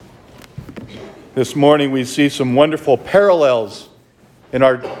This morning we see some wonderful parallels in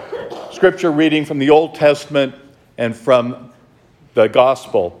our scripture reading from the Old Testament and from the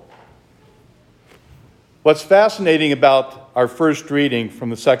Gospel. What's fascinating about our first reading from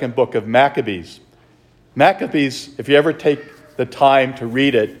the second book of Maccabees, if you ever take the time to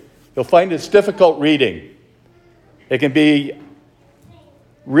read it, you'll find it's difficult reading. It can be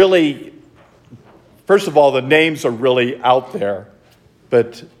really, first of all, the names are really out there,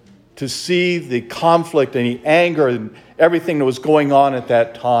 but to see the conflict and the anger and everything that was going on at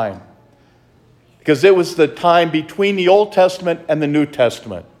that time. Because it was the time between the Old Testament and the New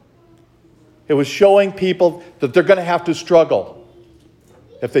Testament. It was showing people that they're going to have to struggle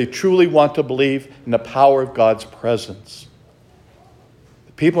if they truly want to believe in the power of God's presence.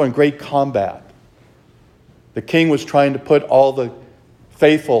 The people are in great combat. The king was trying to put all the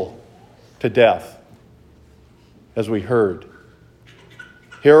faithful to death, as we heard.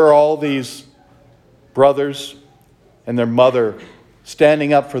 Here are all these brothers and their mother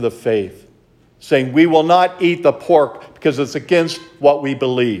standing up for the faith, saying, we will not eat the pork because it's against what we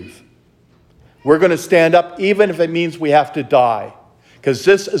believe. We're going to stand up even if it means we have to die, because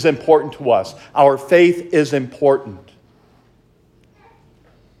this is important to us. Our faith is important.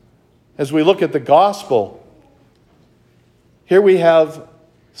 As we look at the gospel, here we have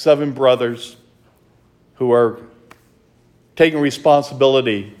 7 brothers who are taking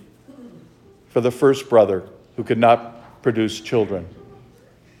responsibility for the first brother who could not produce children.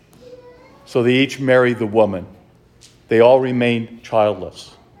 So they each married the woman. They all remained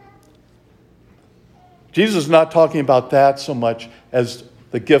childless. Jesus is not talking about that so much as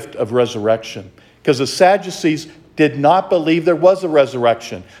the gift of resurrection, because the Sadducees did not believe there was a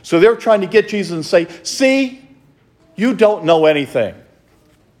resurrection. So they were trying to get Jesus and say, see, you don't know anything.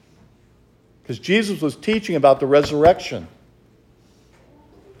 Because Jesus was teaching about the resurrection.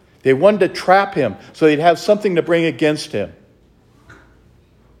 They wanted to trap him so they'd have something to bring against him.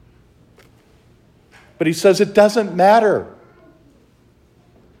 But he says it doesn't matter.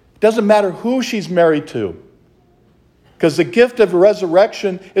 It doesn't matter who she's married to, because the gift of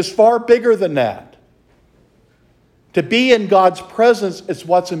resurrection is far bigger than that. To be in God's presence is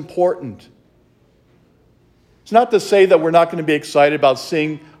what's important. It's not to say that we're not going to be excited about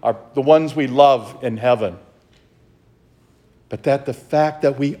seeing the ones we love in heaven, but that the fact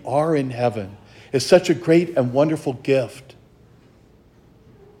that we are in heaven is such a great and wonderful gift.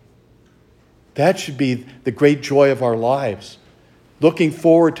 That should be the great joy of our lives, looking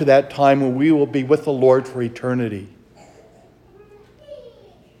forward to that time when we will be with the Lord for eternity.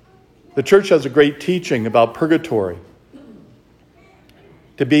 The church has a great teaching about purgatory.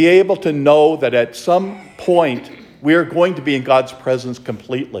 To be able to know that at some point we are going to be in God's presence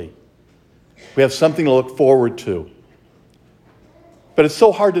completely. We have something to look forward to. But it's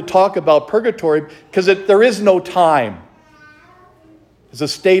so hard to talk about purgatory because there is no time. It's a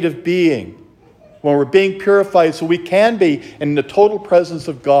state of being when we're being purified so we can be in the total presence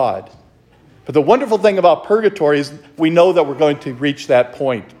of God. But the wonderful thing about purgatory is we know that we're going to reach that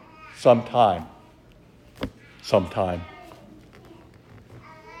point sometime.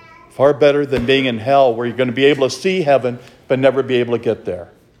 Far better than being in hell where you're going to be able to see heaven but never be able to get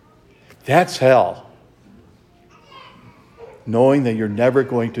there. That's hell. Knowing that you're never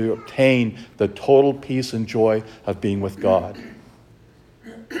going to obtain the total peace and joy of being with God.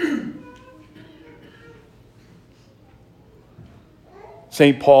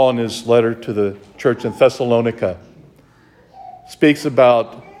 St. Paul, in his letter to the church in Thessalonica, speaks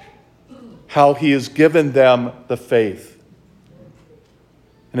about how he has given them the faith.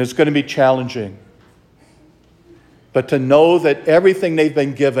 And it's going to be challenging. But to know that everything they've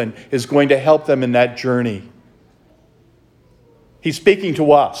been given is going to help them in that journey. He's speaking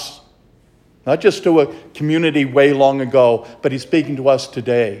to us, not just to a community way long ago, but he's speaking to us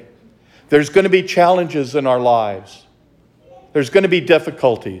today. There's going to be challenges in our lives. There's going to be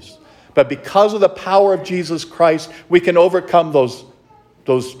difficulties. But because of the power of Jesus Christ, we can overcome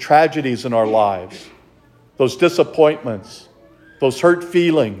those tragedies in our lives, those disappointments, those hurt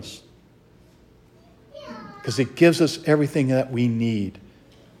feelings. Because he gives us everything that we need.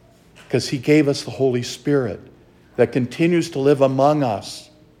 Because he gave us the Holy Spirit that continues to live among us,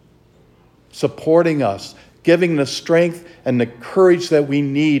 supporting us, giving the strength and the courage that we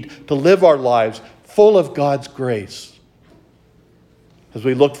need to live our lives full of God's grace. As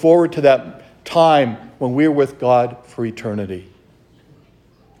we look forward to that time when we're with God for eternity.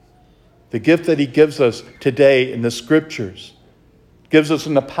 The gift that he gives us today in the Scriptures, gives us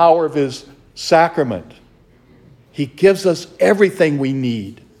in the power of his sacrament. He gives us everything we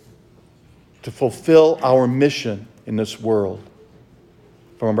need to fulfill our mission in this world.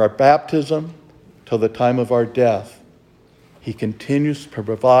 from our baptism till the time of our death, he continues to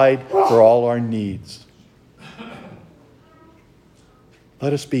provide for all our needs.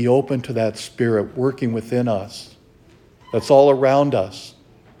 Let us be open to that Spirit working within us. That's all around us.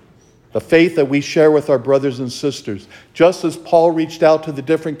 The faith that we share with our brothers and sisters, just as Paul reached out to the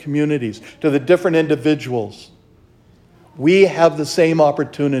different communities, to the different individuals, we have the same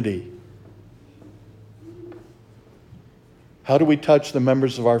opportunity. How do we touch the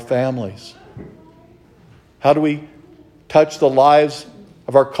members of our families? How do we touch the lives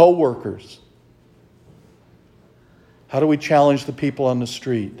of our co-workers? How do we challenge the people on the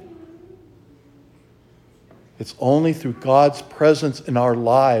street? It's only through God's presence in our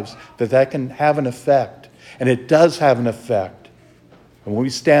lives that can have an effect. And it does have an effect. And when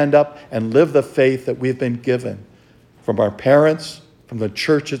we stand up and live the faith that we've been given from our parents, from the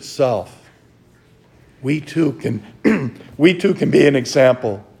church itself, we too can be an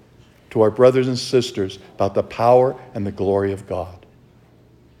example to our brothers and sisters about the power and the glory of God.